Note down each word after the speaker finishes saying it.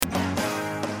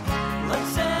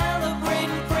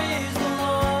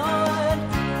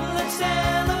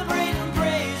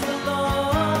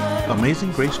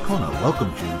Amazing Grace Kona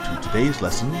welcomes you to today's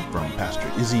lesson from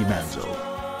Pastor Izzy Manzo.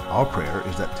 Our prayer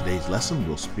is that today's lesson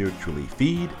will spiritually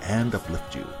feed and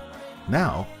uplift you.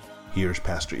 Now, here's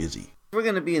Pastor Izzy. We're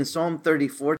going to be in Psalm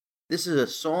 34. This is a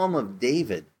psalm of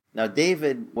David. Now,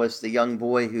 David was the young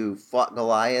boy who fought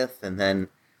Goliath, and then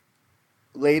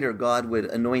later God would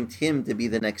anoint him to be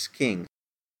the next king.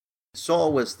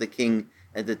 Saul was the king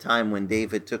at the time when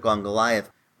David took on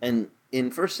Goliath. And in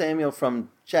 1 Samuel from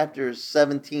chapters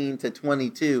 17 to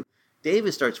 22,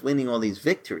 David starts winning all these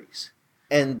victories.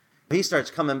 And he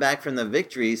starts coming back from the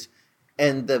victories,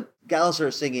 and the gals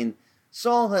are singing,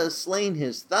 Saul has slain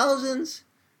his thousands,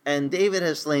 and David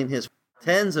has slain his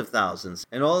tens of thousands.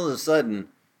 And all of a sudden,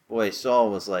 boy,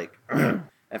 Saul was like,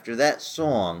 after that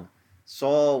song,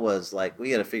 Saul was like,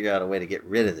 we got to figure out a way to get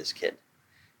rid of this kid.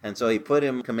 And so he put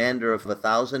him commander of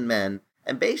 1,000 men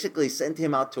and basically sent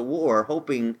him out to war,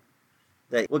 hoping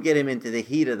that we'll get him into the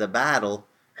heat of the battle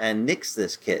and nix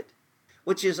this kid.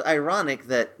 Which is ironic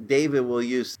that David will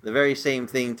use the very same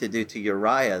thing to do to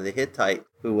Uriah, the Hittite,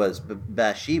 who was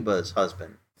Bathsheba's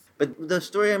husband. But the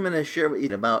story I'm going to share with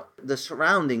you about the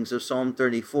surroundings of Psalm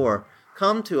 34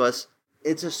 come to us.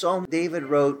 It's a psalm David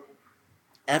wrote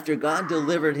after God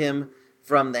delivered him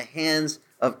from the hands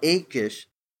of Achish.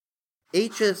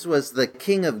 Achish was the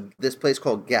king of this place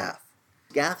called Gath.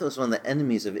 Gath was one of the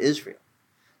enemies of Israel.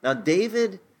 Now,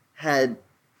 David had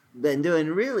been doing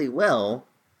really well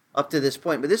up to this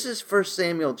point, but this is 1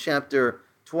 Samuel chapter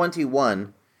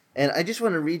 21, and I just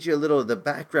want to read you a little of the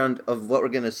background of what we're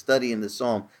going to study in the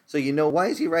psalm, so you know why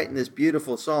is he writing this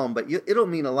beautiful psalm, but it'll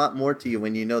mean a lot more to you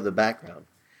when you know the background.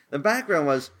 The background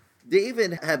was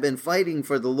David had been fighting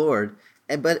for the Lord,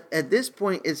 but at this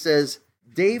point it says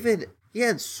David, he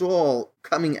had Saul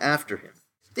coming after him.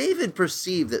 David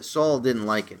perceived that Saul didn't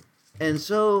like him, and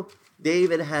so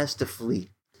David has to flee.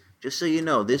 Just so you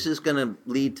know, this is going to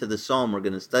lead to the psalm we're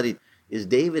going to study, is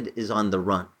David is on the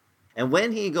run. And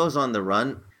when he goes on the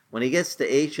run, when he gets to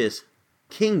Achish's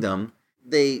kingdom,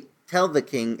 they tell the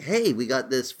king, hey, we got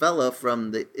this fella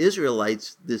from the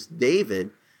Israelites, this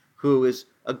David, who is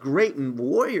a great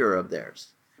warrior of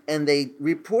theirs. And they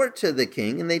report to the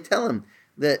king, and they tell him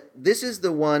that this is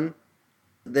the one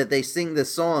that they sing the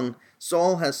song,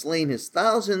 Saul has slain his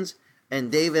thousands, and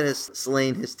David has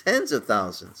slain his tens of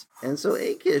thousands. And so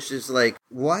Achish is like,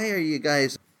 why are you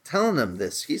guys telling him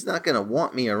this? He's not going to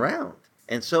want me around.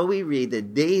 And so we read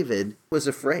that David was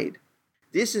afraid.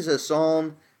 This is a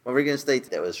psalm, what we're going to state,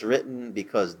 that was written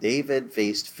because David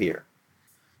faced fear.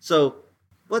 So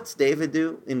what's David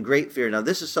do? In great fear. Now,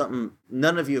 this is something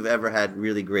none of you have ever had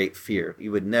really great fear.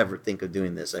 You would never think of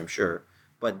doing this, I'm sure.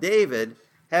 But David,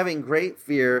 having great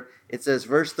fear, it says,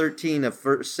 verse 13 of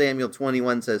 1 Samuel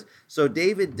 21 says, so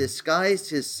David disguised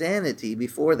his sanity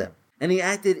before them, and he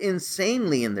acted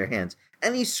insanely in their hands,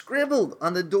 and he scribbled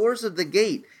on the doors of the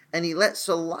gate, and he let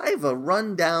saliva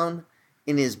run down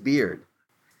in his beard.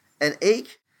 And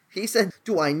he said,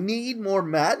 do I need more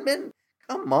madmen?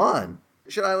 Come on.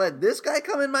 Should I let this guy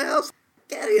come in my house?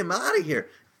 Get him out of here.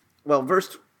 Well,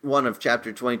 verse 1 of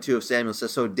chapter 22 of Samuel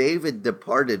says, so David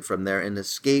departed from there and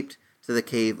escaped to the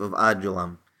cave of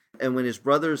Adullam. And when his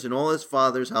brothers and all his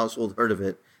father's household heard of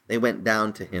it, they went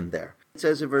down to him there. It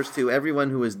says in verse 2,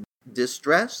 everyone who is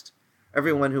distressed,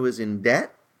 everyone who is in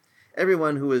debt,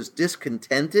 everyone who is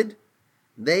discontented,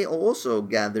 they also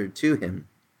gathered to him,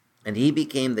 and he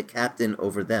became the captain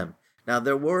over them. Now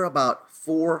there were about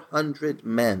 400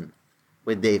 men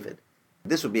with David.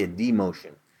 This would be a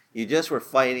demotion. You just were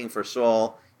fighting for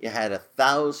Saul. You had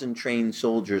 1,000 trained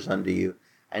soldiers under you,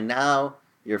 and now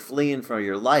you're fleeing for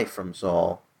your life from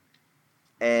Saul,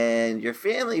 and your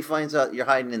family finds out you're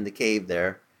hiding in the cave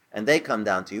there, and they come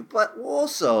down to you. But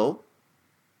also,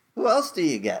 who else do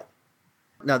you get?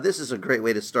 Now, this is a great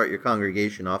way to start your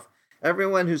congregation off.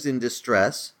 Everyone who's in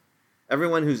distress,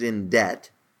 everyone who's in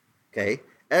debt, okay,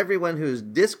 everyone who's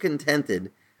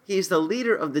discontented, he's the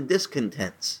leader of the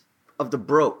discontents, of the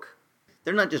broke.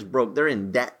 They're not just broke, they're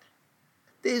in debt.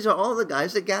 These are all the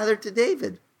guys that gathered to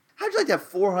David. How'd you like to have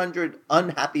 400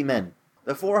 unhappy men,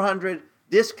 the 400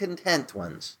 discontent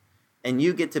ones, and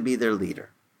you get to be their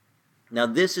leader? Now,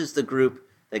 this is the group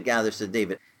that gathers to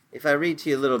David. If I read to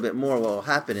you a little bit more, what will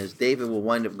happen is David will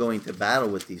wind up going to battle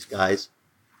with these guys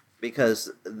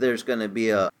because there's going to be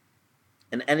an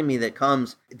enemy that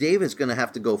comes. David's going to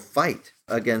have to go fight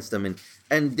against them.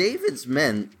 And David's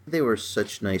men, they were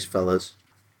such nice fellows.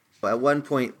 At one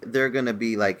point, they're going to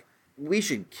be like, we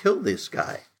should kill this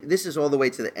guy. This is all the way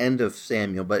to the end of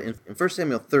Samuel, but in 1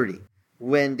 Samuel 30,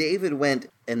 when David went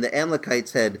and the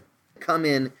Amalekites had come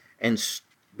in and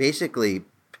basically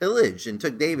pillaged and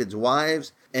took David's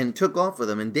wives and took off with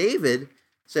them, and David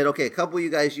said, okay, a couple of you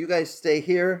guys stay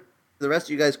here. The rest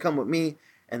of you guys come with me.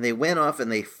 And they went off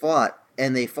and they fought.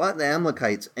 And they fought the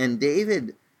Amalekites. And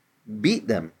David beat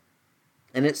them.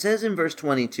 And it says in verse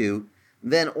 22,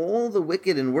 then all the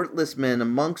wicked and worthless men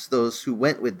amongst those who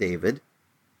went with David.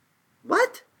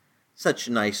 What? Such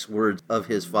nice words of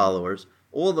his followers.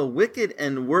 All the wicked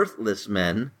and worthless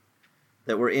men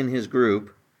that were in his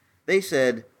group, they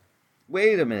said,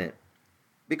 wait a minute.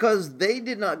 Because they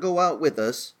did not go out with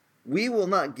us, we will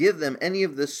not give them any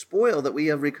of the spoil that we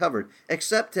have recovered,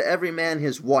 except to every man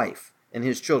his wife and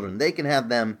his children. They can have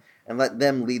them, and let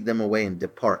them lead them away and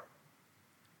depart.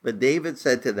 But David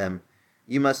said to them,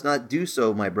 you must not do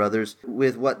so, my brothers,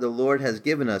 with what the Lord has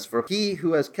given us. For he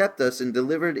who has kept us and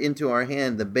delivered into our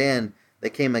hand the band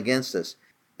that came against us.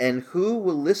 And who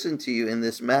will listen to you in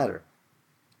this matter?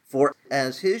 For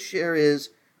as his share is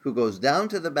who goes down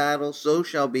to the battle, so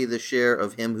shall be the share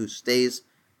of him who stays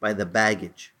by the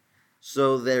baggage.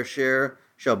 So their share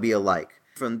shall be alike.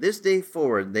 From this day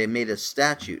forward, they made a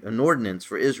statute, an ordinance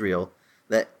for Israel,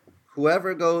 that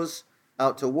whoever goes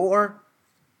out to war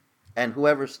and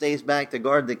whoever stays back to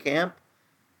guard the camp,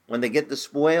 when they get the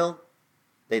spoil,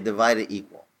 they divide it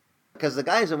equal. Because the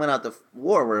guys that went out to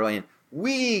war were going,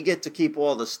 we get to keep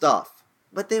all the stuff.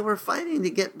 But they were fighting to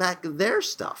get back their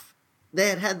stuff. They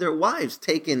had had their wives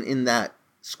taken in that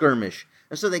skirmish.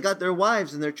 And so they got their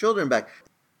wives and their children back.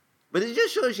 But it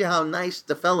just shows you how nice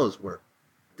the fellows were.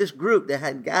 This group that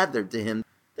had gathered to him,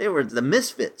 they were the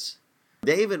misfits.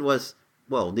 David was,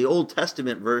 well, the Old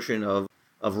Testament version of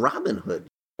Robin Hood,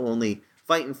 only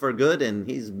fighting for good, and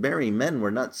his merry men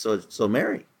were not so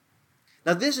merry.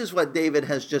 Now this is what David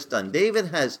has just done. David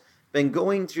has been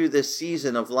going through this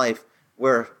season of life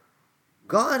where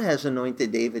God has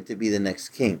anointed David to be the next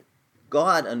king.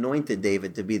 God anointed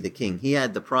David to be the king. He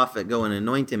had the prophet go and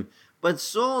anoint him. But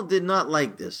Saul did not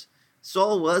like this.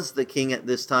 Saul was the king at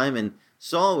this time, and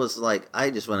Saul was like, I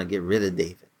just want to get rid of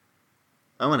David.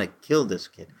 I want to kill this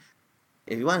kid.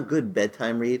 If you want a good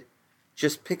bedtime read,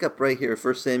 just pick up right here,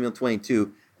 1 Samuel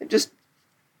 22, and just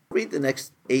read the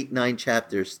next 8-9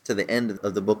 chapters to the end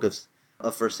of the book of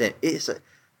 1 Samuel. It's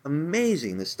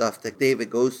amazing the stuff that David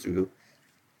goes through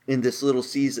in this little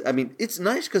season. I mean, it's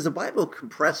nice because the Bible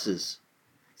compresses.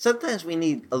 Sometimes we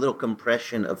need a little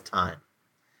compression of time.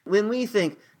 When we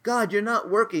think, God, you're not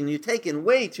working, you're taking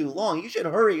way too long, you should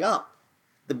hurry up.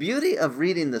 The beauty of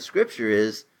reading the scripture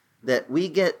is that we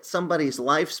get somebody's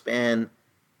lifespan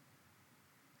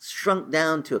shrunk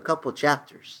down to a couple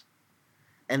chapters.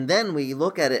 And then we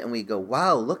look at it and we go,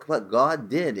 wow, look what God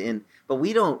did. But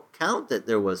we don't count that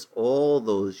there was all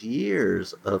those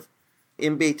years of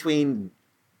in between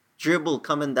dribble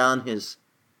coming down his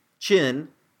chin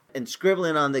and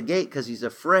scribbling on the gate because he's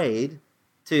afraid,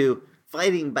 to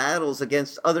fighting battles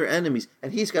against other enemies.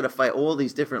 And he's got to fight all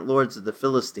these different lords of the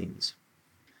Philistines.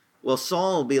 Well,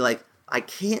 Saul will be like, I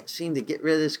can't seem to get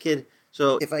rid of this kid.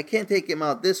 So if I can't take him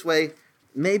out this way,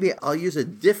 maybe I'll use a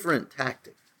different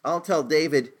tactic. I'll tell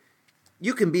David,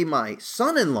 you can be my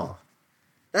son-in-law.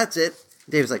 That's it.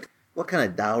 David's like, what kind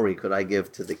of dowry could I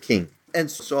give to the king?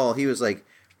 And Saul, he was like,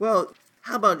 well,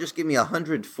 how about just give me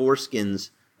 100 foreskins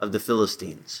of the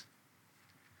Philistines?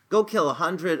 Go kill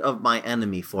 100 of my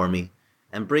enemy for me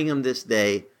and bring him this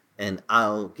day, and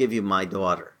I'll give you my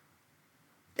daughter.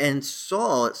 And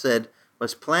Saul, it said,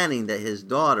 was planning that his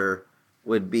daughter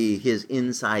would be his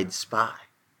inside spy.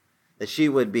 That she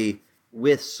would be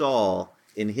with Saul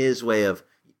in his way of,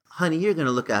 honey, you're going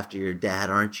to look after your dad,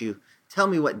 aren't you? Tell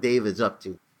me what David's up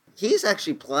to. He's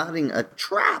actually plotting a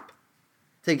trap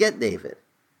to get David.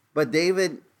 But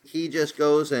David, he just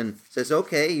goes and says,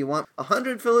 okay, you want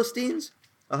 100 Philistines?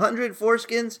 100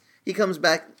 foreskins? He comes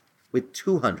back with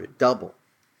 200, double.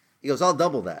 He goes, I'll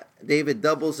double that. David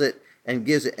doubles it and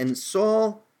gives it. And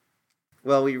Saul,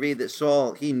 well, we read that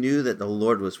Saul, he knew that the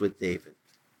Lord was with David.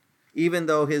 Even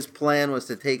though his plan was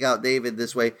to take out David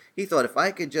this way, he thought, if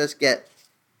I could just get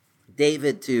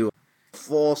David to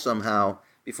fall somehow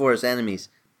before his enemies,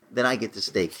 then I get to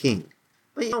stay king.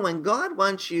 But you know, when God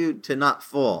wants you to not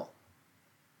fall,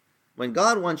 when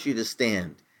God wants you to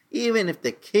stand, even if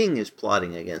the king is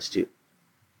plotting against you,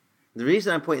 the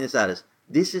reason I'm pointing this out is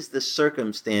this is the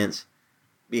circumstance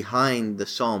behind the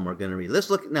psalm we're going to read. Let's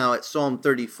look now at Psalm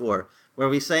 34, where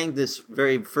we sang this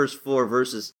very first 4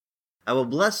 verses. I will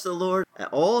bless the Lord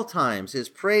at all times. His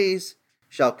praise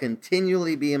shall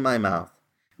continually be in my mouth.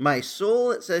 My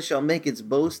soul, it says, shall make its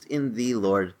boast in thee,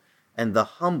 Lord, and the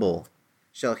humble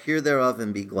shall hear thereof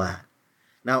and be glad.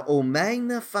 Now, O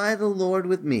magnify the Lord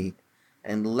with me,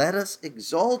 and let us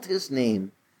exalt his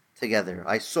name together.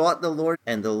 I sought the Lord,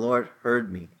 and the Lord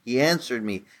heard me. He answered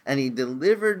me, and he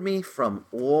delivered me from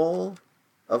all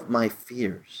of my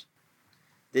fears.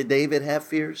 Did David have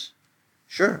fears?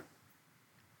 Sure.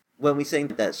 When we sing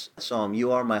that psalm,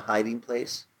 you are my hiding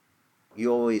place,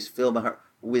 you always fill my heart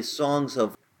with songs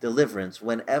of deliverance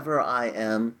whenever I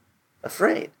am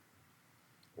afraid.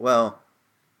 Well,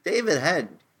 David had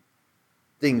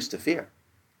things to fear.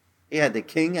 He had the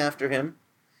king after him.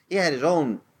 He had his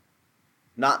own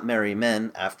not merry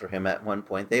men after him at one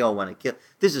point. They all want to kill.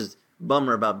 This is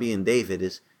bummer about being David,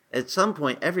 is at some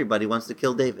point everybody wants to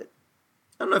kill David.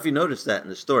 I don't know if you noticed that in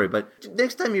the story, but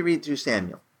next time you read through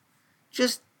Samuel,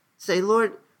 just say,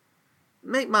 Lord,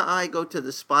 make my eye go to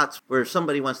the spots where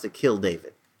somebody wants to kill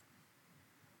David.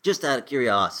 Just out of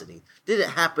curiosity. Did it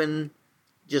happen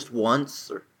just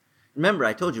once? Or remember,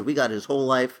 I told you we got his whole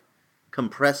life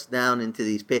compressed down into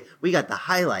these pages. We got the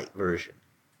highlight version.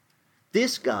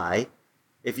 This guy,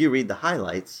 if you read the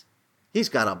highlights, he's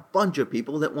got a bunch of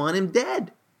people that want him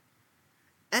dead.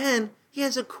 And he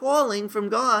has a calling from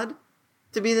God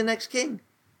to be the next king.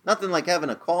 Nothing like having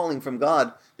a calling from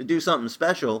God to do something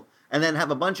special and then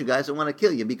have a bunch of guys that want to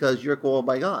kill you because you're called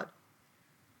by God.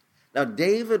 Now,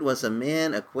 David was a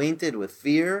man acquainted with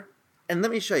fear. And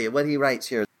let me show you what he writes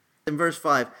here. In verse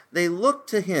 5, they looked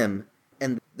to him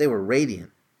and they were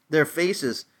radiant. Their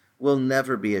faces will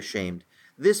never be ashamed.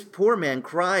 This poor man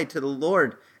cried to the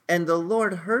Lord, and the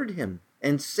Lord heard him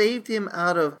and saved him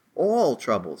out of all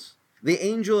troubles. The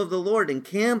angel of the Lord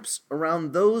encamps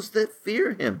around those that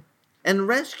fear him and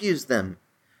rescues them.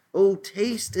 Oh,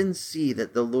 taste and see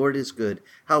that the Lord is good.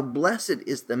 How blessed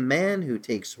is the man who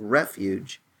takes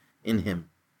refuge in him.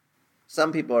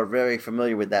 Some people are very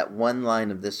familiar with that one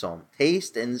line of this psalm.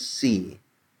 Taste and see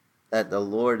that the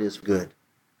Lord is good.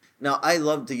 Now, I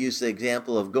love to use the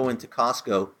example of going to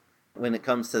Costco when it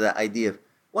comes to that idea of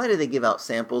why do they give out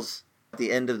samples at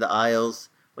the end of the aisles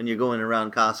when you're going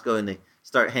around Costco and they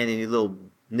start handing you little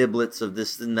niblets of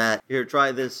this and that. Here,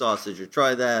 try this sausage or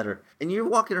try that. And you're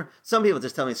walking around. Some people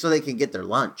just tell me so they can get their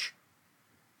lunch.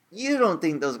 You don't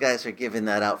think those guys are giving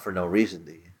that out for no reason,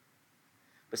 do you?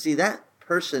 But see, that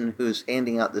person who's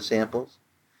handing out the samples,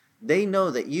 they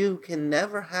know that you can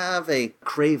never have a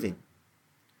craving.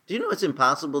 Do you know it's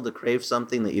impossible to crave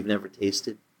something that you've never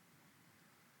tasted?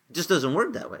 It just doesn't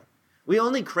work that way. We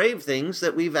only crave things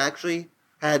that we've actually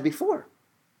had before.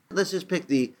 Let's just pick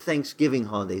the Thanksgiving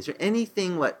holidays or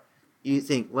anything what you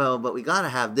think, well, but we got to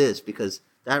have this because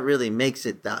that really makes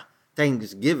it the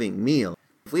Thanksgiving meal.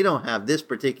 If we don't have this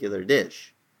particular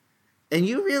dish, and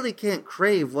you really can't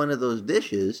crave one of those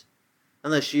dishes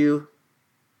unless you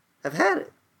have had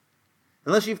it,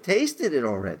 unless you've tasted it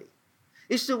already.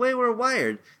 It's the way we're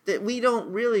wired that we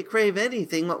don't really crave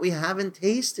anything what we haven't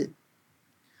tasted.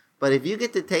 But if you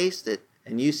get to taste it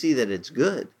and you see that it's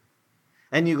good,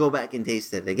 and you go back and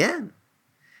taste it again,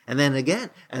 and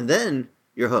then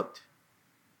you're hooked.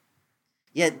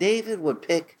 Yet David would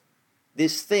pick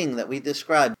this thing that we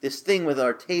described, this thing with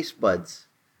our taste buds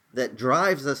that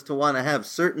drives us to want to have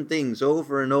certain things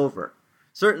over and over,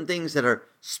 certain things that are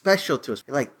special to us,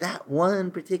 like that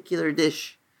one particular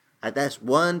dish at that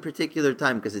one particular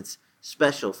time because it's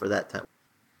special for that time.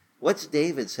 What's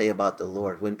David say about the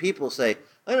Lord? When people say,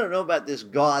 I don't know about this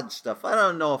God stuff, I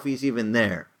don't know if he's even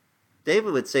there.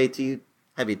 David would say to you,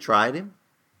 have you tried him?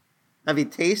 Have you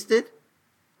tasted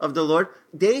of the Lord?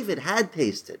 David had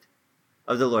tasted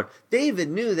of the Lord. David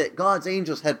knew that God's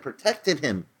angels had protected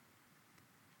him.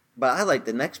 But I like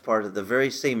the next part of the very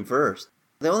same verse.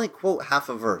 They only quote half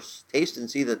a verse. Taste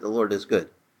and see that the Lord is good.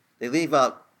 They leave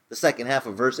out the second half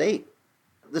of verse 8.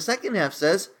 The second half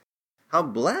says, how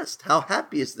blessed, how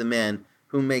happy is the man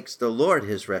who makes the Lord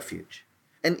his refuge.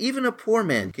 And even a poor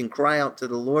man can cry out to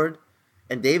the Lord.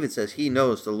 And David says he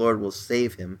knows the Lord will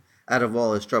save him out of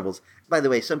all his troubles. By the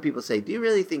way, some people say, do you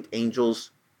really think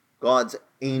angels, God's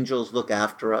angels, look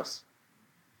after us?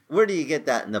 Where do you get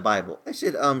that in the Bible? I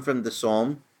said from the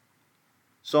Psalm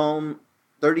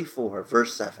 34,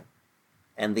 verse 7.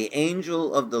 And the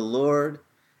angel of the Lord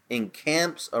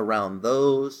encamps around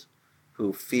those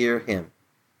who fear him.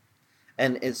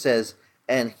 And it says,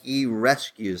 and he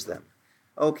rescues them.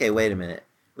 Okay, wait a minute.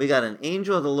 We got an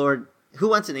angel of the Lord. Who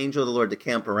wants an angel of the Lord to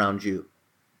camp around you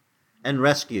and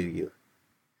rescue you?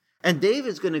 And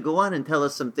David's going to go on and tell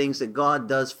us some things that God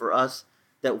does for us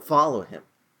that follow him.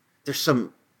 There's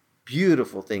some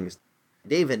beautiful things.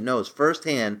 David knows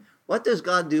firsthand, what does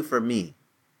God do for me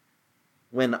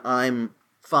when I'm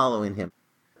following him?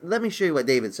 Let me show you what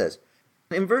David says.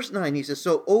 In verse 9, he says,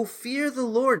 so, O fear the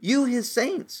Lord, you his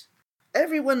saints.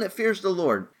 Everyone that fears the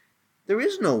Lord, there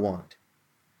is no want.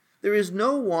 There is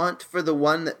no want for the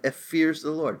one that fears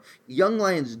the Lord. Young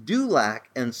lions do lack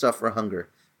and suffer hunger,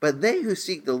 but they who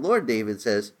seek the Lord, David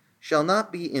says, shall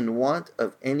not be in want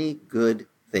of any good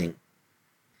thing.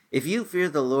 If you fear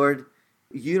the Lord,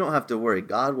 you don't have to worry.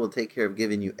 God will take care of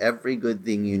giving you every good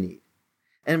thing you need.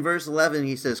 And verse 11,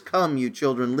 he says, "Come, you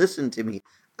children, listen to me.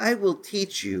 I will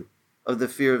teach you of the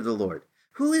fear of the Lord.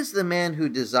 Who is the man who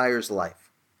desires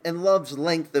life and loves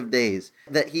length of days,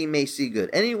 that he may see good?"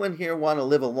 Anyone here want to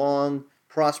live a long,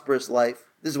 prosperous life?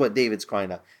 This is what David's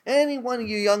crying out. Any one of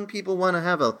you young people want to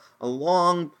have a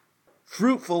long,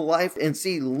 fruitful life and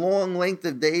see long length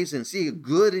of days and see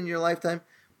good in your lifetime?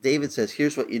 David says,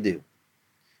 here's what you do.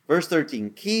 Verse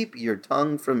 13, "Keep your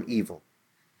tongue from evil.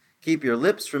 Keep your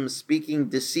lips from speaking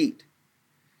deceit.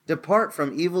 Depart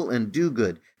from evil and do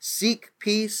good. Seek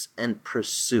peace and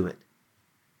pursue it.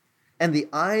 And the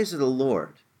eyes of the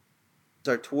Lord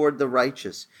are toward the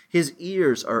righteous. His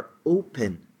ears are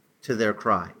open to their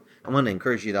cry." I want to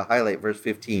encourage you to highlight verse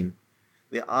 15.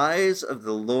 The eyes of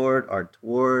the Lord are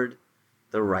toward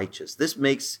the righteous. This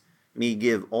makes me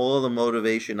give all the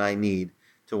motivation I need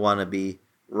to want to be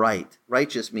right.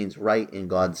 Righteous means right in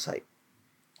God's sight.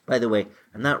 By the way,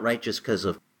 I'm not righteous because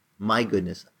of my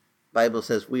goodness. The Bible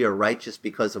says we are righteous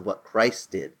because of what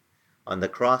Christ did on the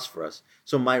cross for us.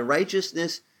 So my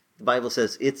righteousness, the Bible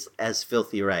says, it's as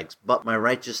filthy rags. But my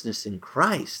righteousness in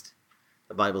Christ,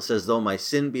 the Bible says, though my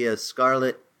sin be as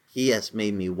scarlet, he has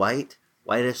made me white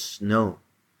as snow.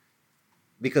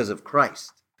 Because of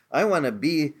Christ. I want to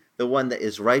be the one that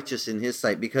is righteous in his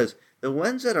sight, because the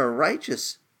ones that are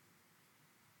righteous,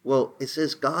 well, it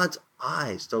says God's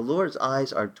eyes, the Lord's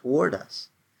eyes are toward us.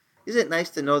 Isn't it nice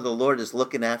to know the Lord is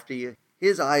looking after you?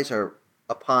 His eyes are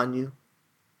upon you.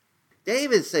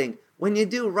 David's saying, when you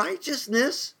do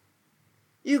righteousness,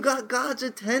 you got God's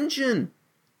attention.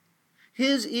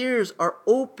 His ears are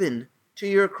open to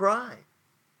your cry.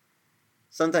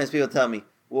 Sometimes people tell me,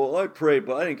 well, I prayed,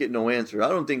 but I didn't get no answer. I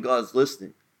don't think God's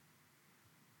listening.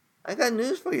 I got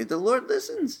news for you. The Lord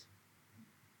listens.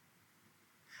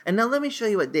 And now let me show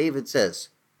you what David says.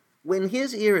 When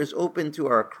his ear is open to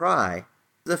our cry,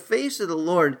 the face of the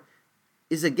Lord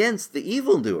is against the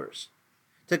evildoers,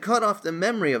 to cut off the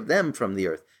memory of them from the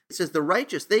earth. It says the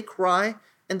righteous, they cry,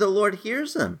 and the Lord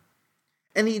hears them,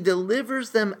 and he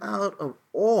delivers them out of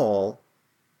all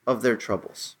of their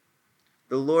troubles.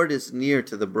 The Lord is near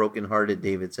to the brokenhearted,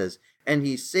 David says, and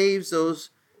he saves those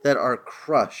that are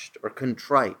crushed or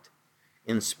contrite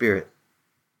in spirit.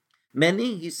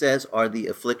 Many, he says, are the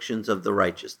afflictions of the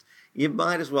righteous. You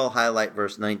might as well highlight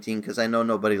verse 19, because I know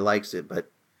nobody likes it, but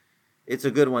it's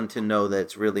a good one to know that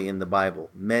it's really in the Bible.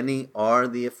 Many are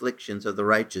the afflictions of the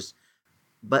righteous.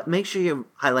 But make sure you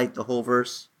highlight the whole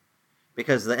verse,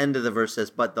 because the end of the verse says,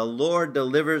 but the Lord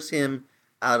delivers him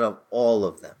out of all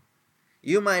of them.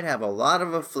 You might have a lot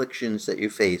of afflictions that you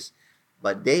face,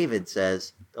 but David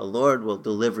says the Lord will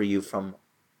deliver you from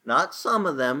not some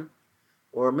of them,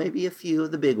 or maybe a few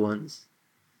of the big ones.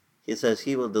 He says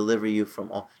he will deliver you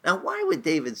from all. Now, why would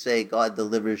David say God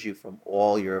delivers you from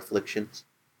all your afflictions?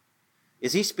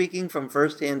 Is he speaking from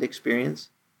firsthand experience?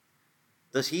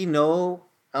 Does he know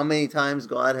how many times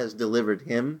God has delivered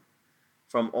him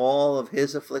from all of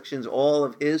his afflictions, all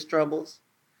of his troubles?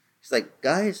 He's like,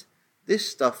 guys, this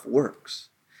stuff works.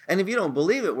 And if you don't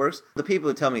believe it works, the people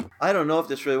who tell me, I don't know if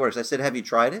this really works. I said, have you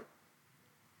tried it?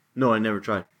 No, I never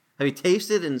tried. Have you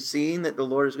tasted and seen that the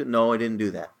Lord is good? No, I didn't do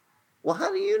that. Well,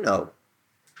 how do you know?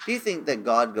 Do you think that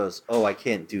God goes, oh, I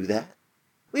can't do that?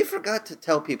 We forgot to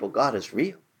tell people God is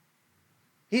real.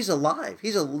 He's alive.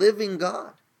 He's a living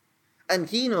God. And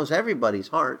he knows everybody's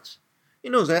hearts. He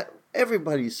knows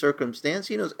everybody's circumstance.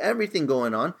 He knows everything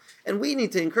going on. And we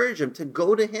need to encourage them to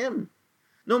go to him.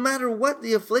 No matter what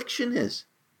the affliction is.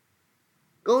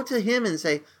 Go to him and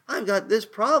say, I've got this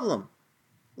problem.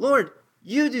 Lord,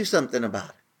 you do something about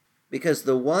it. Because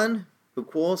the one who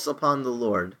calls upon the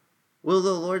Lord, will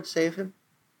the Lord save him?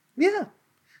 Yeah.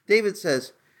 David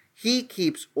says, he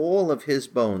keeps all of his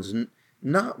bones.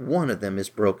 Not one of them is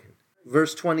broken.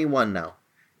 Verse 21 now.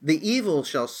 The evil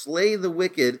shall slay the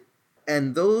wicked,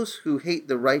 and those who hate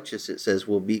the righteous, it says,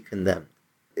 will be condemned.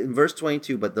 In verse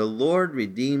 22, but the Lord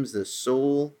redeems the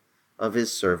soul of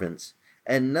his servants,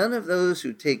 and none of those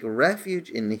who take refuge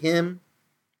in him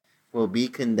will be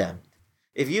condemned.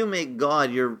 If you make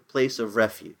God your place of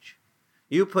refuge,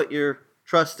 you put your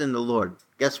trust in the Lord,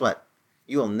 guess what?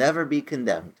 You will never be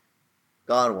condemned.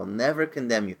 God will never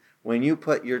condemn you when you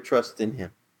put your trust in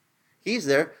him. He's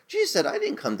there. Jesus said, I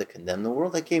didn't come to condemn the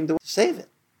world. I came to save it.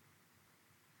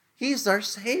 He's our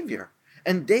Savior.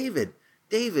 And David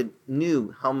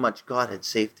knew how much God had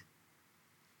saved him.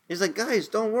 He's like, guys,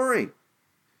 don't worry.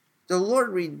 The Lord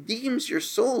redeems your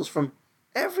souls from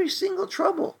every single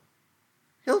trouble.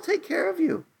 He'll take care of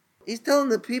you. He's telling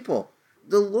the people,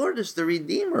 the Lord is the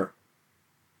Redeemer.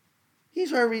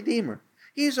 He's our Redeemer.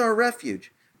 He's our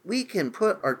refuge. We can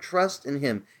put our trust in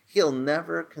him. He'll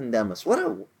never condemn us. What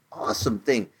an awesome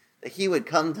thing that he would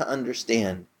come to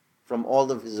understand from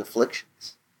all of his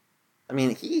afflictions. I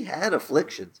mean, he had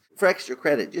afflictions. For extra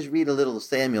credit, just read a little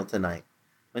Samuel tonight.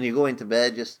 When you're going to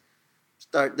bed, just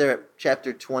start there at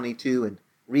chapter 22 and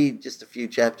read just a few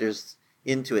chapters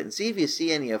into it and see if you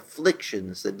see any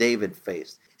afflictions that David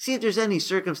faced. See if there's any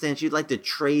circumstance you'd like to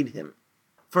trade him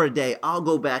for a day. I'll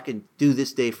go back and do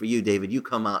this day for you, David. You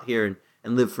come out here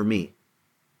and live for me.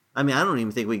 I mean, I don't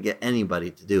even think we can get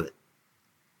anybody to do it.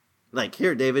 Like,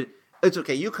 here, David, it's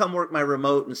okay. You come work my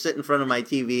remote and sit in front of my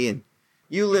TV and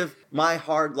you live my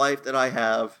hard life that I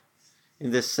have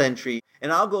in this century.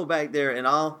 And I'll go back there and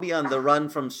I'll be on the run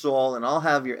from Saul and I'll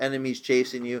have your enemies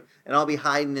chasing you. And I'll be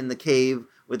hiding in the cave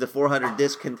with the 400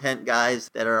 discontent guys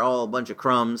that are all a bunch of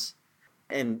crumbs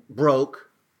and broke.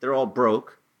 They're all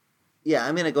broke. Yeah,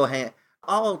 I'm going to go hang.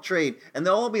 I'll trade. And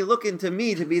they'll all be looking to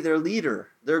me to be their leader,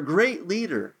 their great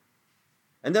leader.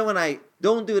 And then when I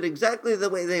don't do it exactly the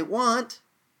way they want,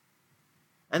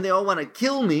 and they all want to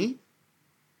kill me,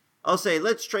 I'll say,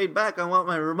 let's trade back. I want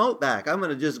my remote back. I'm going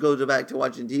to just go back to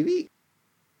watching TV.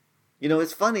 You know,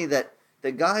 it's funny that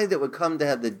the guy that would come to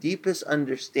have the deepest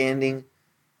understanding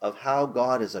of how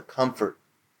God is a comfort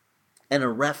and a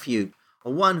refuge,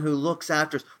 one who looks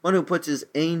after us, one who puts his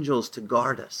angels to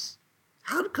guard us.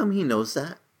 How come he knows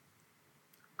that?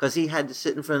 Because he had to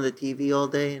sit in front of the TV all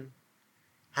day and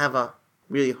have a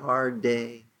really hard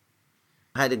day.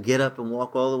 I had to get up and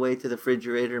walk all the way to the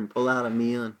refrigerator and pull out a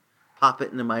meal and pop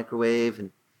it in the microwave.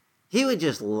 And he would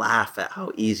just laugh at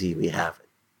how easy we have it.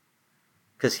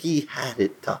 Because he had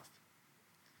it tough.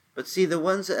 But see, the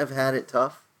ones that have had it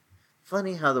tough,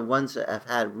 funny how the ones that have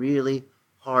had really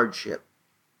hardship,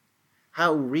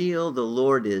 how real the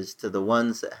Lord is to the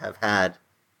ones that have had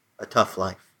a tough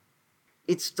life.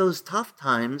 It's those tough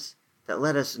times that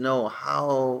let us know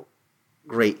how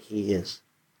great he is.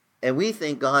 And we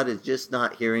think God is just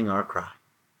not hearing our cry.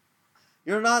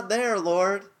 You're not there,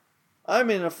 Lord. I'm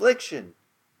in affliction.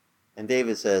 And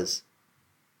David says,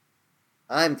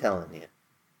 I'm telling you.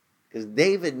 Because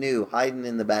David knew hiding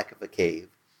in the back of a cave,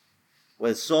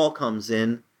 when Saul comes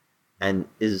in and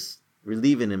is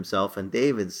relieving himself, and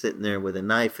David's sitting there with a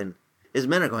knife, and his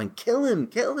men are going, kill him,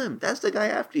 that's the guy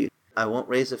after you. I won't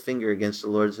raise a finger against the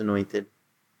Lord's anointed.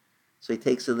 So he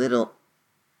takes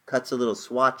cuts a little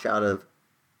swatch out of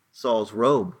Saul's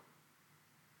robe.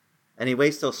 And he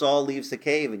waits till Saul leaves the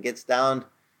cave and gets down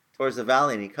towards the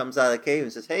valley, and he comes out of the cave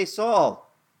and says, hey,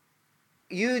 Saul,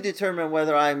 you determine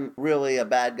whether I'm really a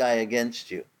bad guy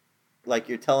against you, like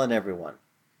you're telling everyone.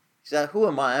 He said, who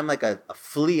am I? I'm like a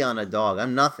flea on a dog.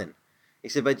 I'm nothing. He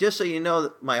said, but just so you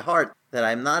know my heart, that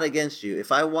I'm not against you.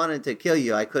 If I wanted to kill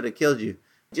you, I could have killed you.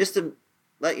 Just to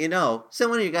let you know, send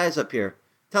one of your guys up here.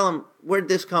 Tell him, where'd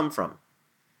this come from?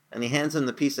 And he hands him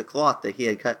the piece of cloth that he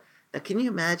had cut. Now, can you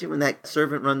imagine when that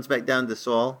servant runs back down to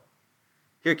Saul?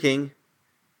 Here, king,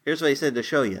 here's what he said to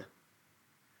show you.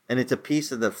 And it's a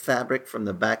piece of the fabric from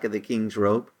the back of the king's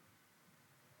robe.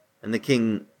 And the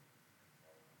king,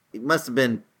 it must have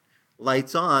been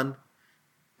lights on.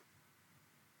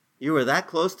 You were that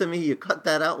close to me, you cut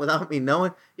that out without me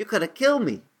knowing? You could have killed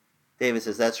me. David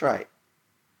says, that's right.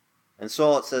 And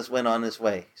Saul, it says, went on his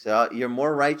way. He said, you're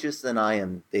more righteous than I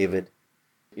am, David.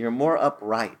 You're more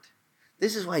upright.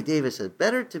 This is why David says,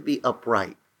 better to be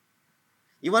upright.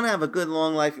 You want to have a good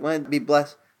long life, you want to be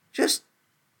blessed, just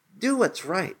do what's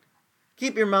right.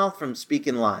 Keep your mouth from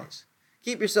speaking lies.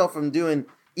 Keep yourself from doing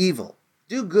evil.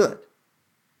 Do good.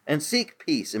 And seek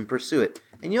peace and pursue it.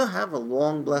 And you'll have a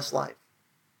long, blessed life.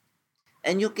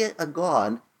 And you'll get a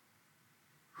God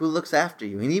who looks after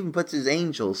you and even puts his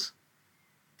angels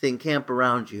to encamp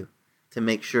around you to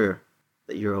make sure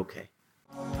that you're okay.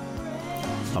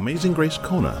 Amazing Grace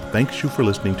Kona thanks you for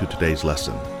listening to today's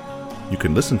lesson. You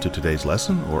can listen to today's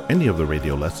lesson or any of the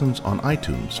radio lessons on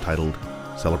iTunes titled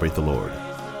Celebrate the Lord.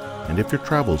 And if your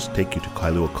travels take you to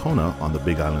Kailua Kona on the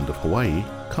Big Island of Hawaii,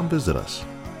 come visit us.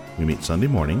 We meet Sunday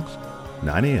mornings,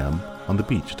 9 a.m. on the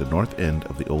beach at the north end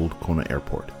of the old Kona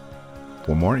Airport.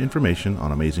 For more information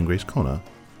on Amazing Grace Kona,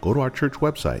 go to our church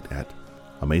website at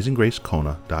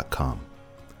amazinggracekona.com.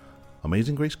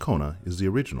 Amazing Grace Kona is the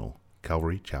original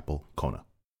Calvary Chapel Kona.